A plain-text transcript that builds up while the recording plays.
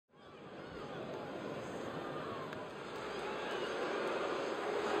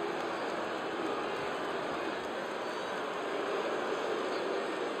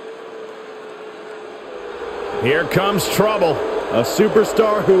Here comes trouble. A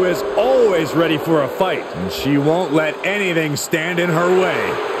superstar who is always ready for a fight, and she won't let anything stand in her way.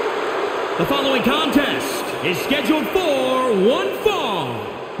 The following contest is scheduled for one fall.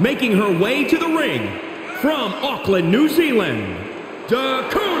 Making her way to the ring from Auckland, New Zealand,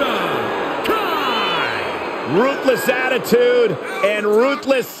 Dakota Kai. Ruthless attitude and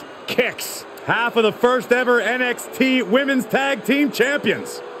ruthless kicks. Half of the first ever NXT Women's Tag Team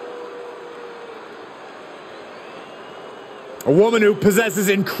Champions. A woman who possesses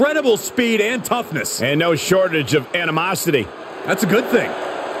incredible speed and toughness. And no shortage of animosity. That's a good thing.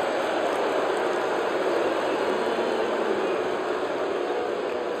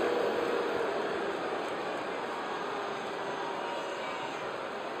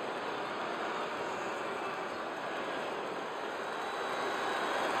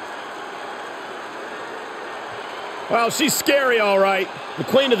 Well, she's scary, all right. The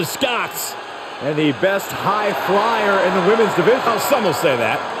Queen of the Scots. And the best high flyer in the women's division. Oh, some will say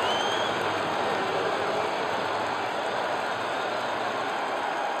that.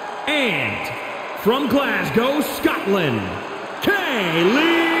 And from Glasgow, Scotland,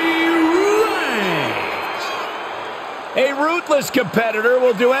 Kaylee Ray. A ruthless competitor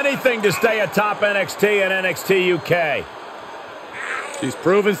will do anything to stay atop NXT and NXT UK. She's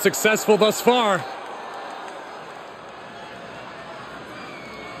proven successful thus far.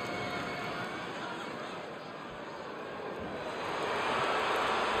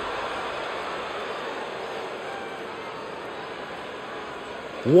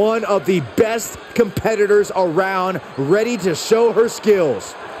 One of the best competitors around, ready to show her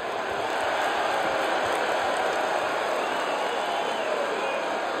skills.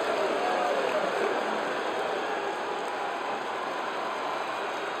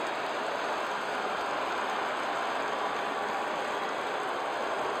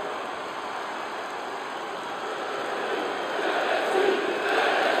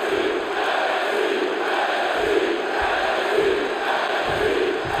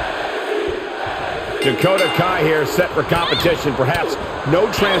 Dakota Kai here, set for competition. Perhaps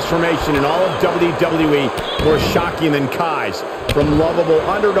no transformation in all of WWE more shocking than Kai's. From lovable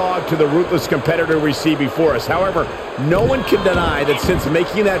underdog to the ruthless competitor we see before us. However, no one can deny that since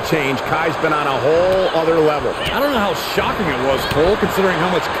making that change, Kai's been on a whole other level. I don't know how shocking it was, Cole, considering how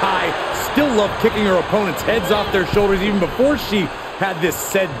much Kai still loved kicking her opponent's heads off their shoulders even before she had this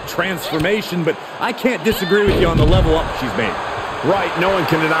said transformation, but I can't disagree with you on the level up she's made. Right, no one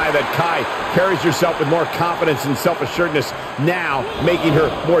can deny that Kai carries herself with more confidence and self-assuredness now, making her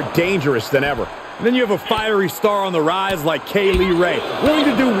more dangerous than ever. And then you have a fiery star on the rise like Kaylee Ray, willing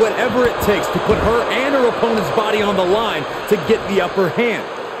to do whatever it takes to put her and her opponent's body on the line to get the upper hand.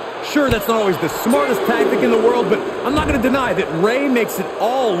 Sure, that's not always the smartest tactic in the world, but I'm not going to deny that Ray makes it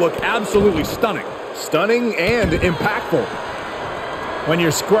all look absolutely stunning. Stunning and impactful. When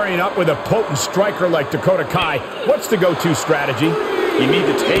you're squaring up with a potent striker like Dakota Kai, what's the go-to strategy? You need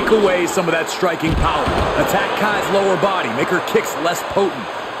to take away some of that striking power. Attack Kai's lower body, make her kicks less potent.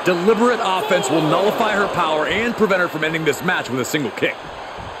 Deliberate offense will nullify her power and prevent her from ending this match with a single kick.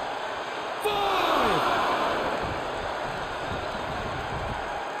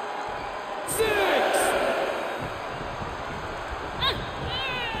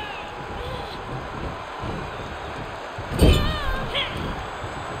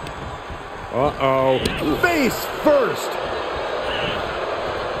 Uh-oh. Face first.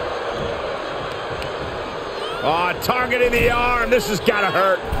 Oh, targeting the arm. This has got to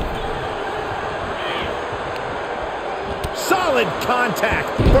hurt. Solid contact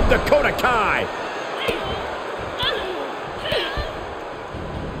from Dakota Kai.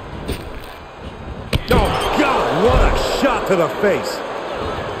 Oh, God, what a shot to the face.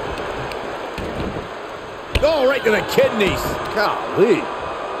 Oh, right to the kidneys. Golly.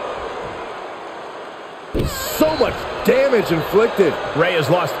 So much damage inflicted. Ray has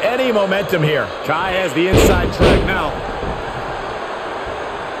lost any momentum here. Kai has the inside track now.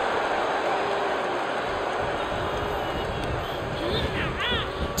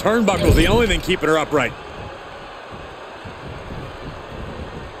 Turnbuckle's the only thing keeping her upright.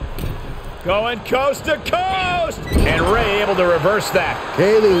 Going coast to coast. And Ray able to reverse that.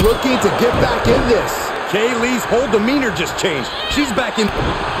 Kaylee looking to get back in this. Kaylee's whole demeanor just changed. She's back in.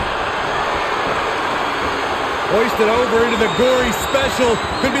 Hoisted over into the gory special.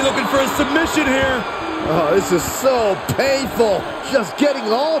 Could be looking for a submission here. Oh, this is so painful. Just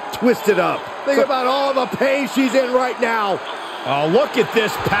getting all twisted up. Think about all the pain she's in right now. Oh, look at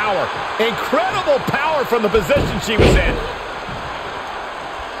this power. Incredible power from the position she was in.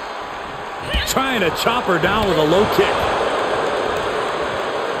 Trying to chop her down with a low kick.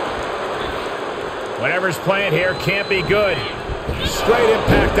 Whatever's playing here can't be good. Straight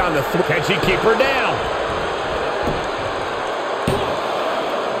impact on the throat. Can she keep her down?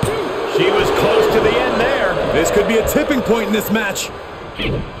 She was close to the end there. This could be a tipping point in this match.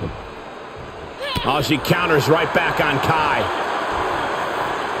 Oh, she counters right back on Kai.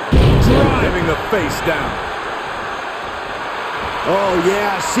 Driving the face down. Oh,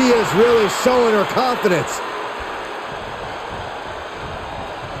 yeah, she is really showing her confidence.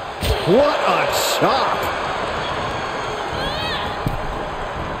 What a chop.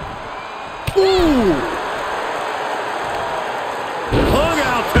 Ooh. Hung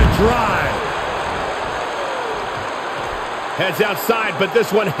out to dry. Heads outside, but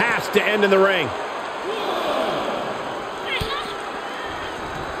this one has to end in the ring.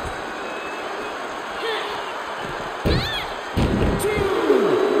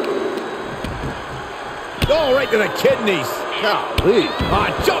 Oh, right to the kidneys. Golly.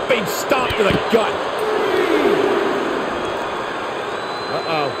 Jumping stomp to the gut.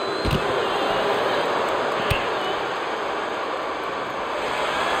 Uh-oh.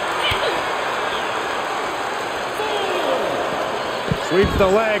 Sweeps the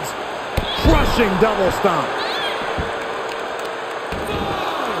legs. Crushing double stomp.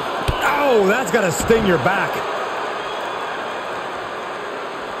 Oh, that's got to sting your back.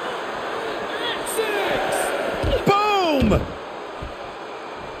 Boom!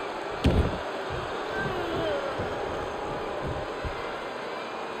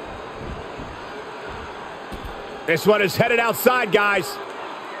 This one is headed outside, guys.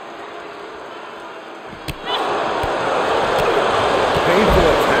 Painful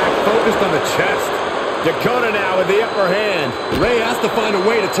attack focused on the chest. Dakota now with the upper hand. Ray has to find a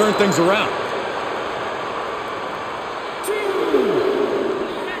way to turn things around.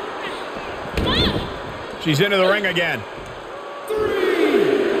 She's into the ring again.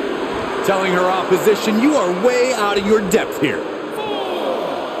 Telling her opposition, you are way out of your depth here.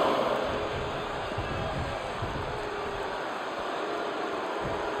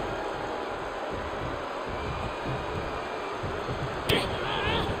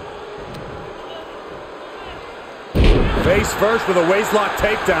 Face first with a waistlock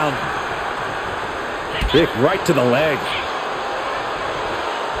takedown. Kick right to the leg.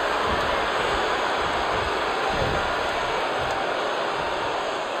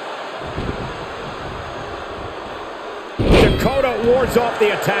 Dakota wards off the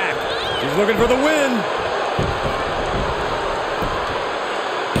attack. She's looking for the win.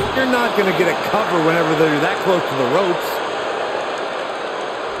 You're not going to get a cover whenever they're that close to the ropes.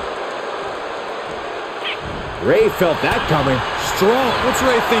 Ray felt that coming. Strong. What's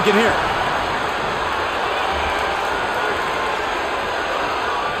Ray thinking here?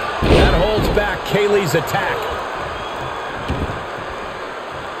 That holds back Kaylee's attack.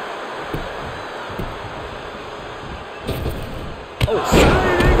 Oh,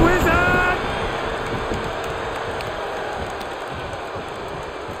 Shining Wizard!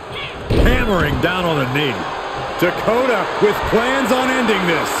 Hammering down on the knee. Dakota with plans on ending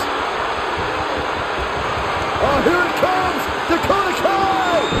this. Oh, here it comes! Dakota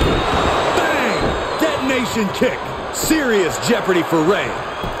Kai! Bang! Detonation kick. Serious jeopardy for Ray.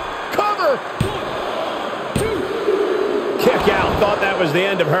 Cover! Kick out. Thought that was the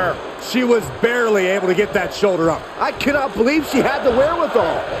end of her. She was barely able to get that shoulder up. I cannot believe she had the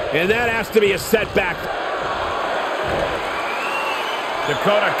wherewithal. And that has to be a setback.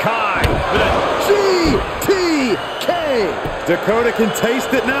 Dakota Kai with a GTK! Dakota can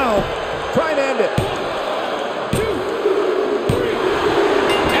taste it now. Try and end it.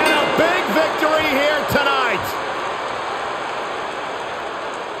 victory here tonight.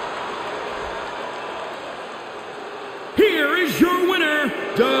 Here is your winner,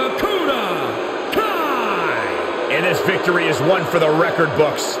 Dakota Kai. And this victory is one for the record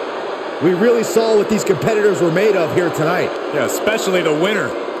books. We really saw what these competitors were made of here tonight. Yeah, especially the winner.